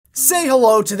Say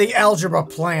hello to the Algebra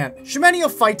Plant,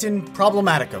 Schumanniophyton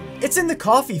problematicum. It's in the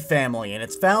coffee family and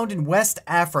it's found in West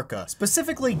Africa,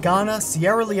 specifically Ghana,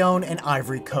 Sierra Leone, and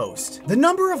Ivory Coast. The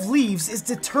number of leaves is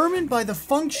determined by the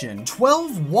function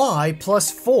 12y plus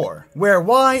 4, where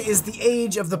y is the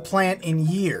age of the plant in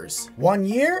years. 1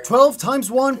 year, 12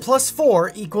 times 1 plus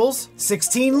 4 equals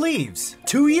 16 leaves.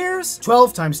 2 years,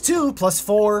 12 times 2 plus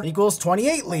 4 equals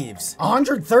 28 leaves.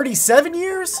 137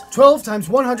 years, 12 times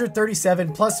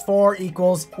 137 plus 4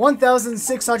 equals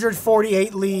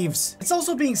 1,648 leaves. It's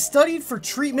also being studied for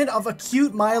treatment of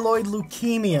acute myeloid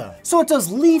leukemia. So it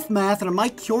does leaf math and it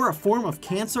might cure a form of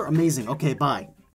cancer? Amazing. Okay, bye.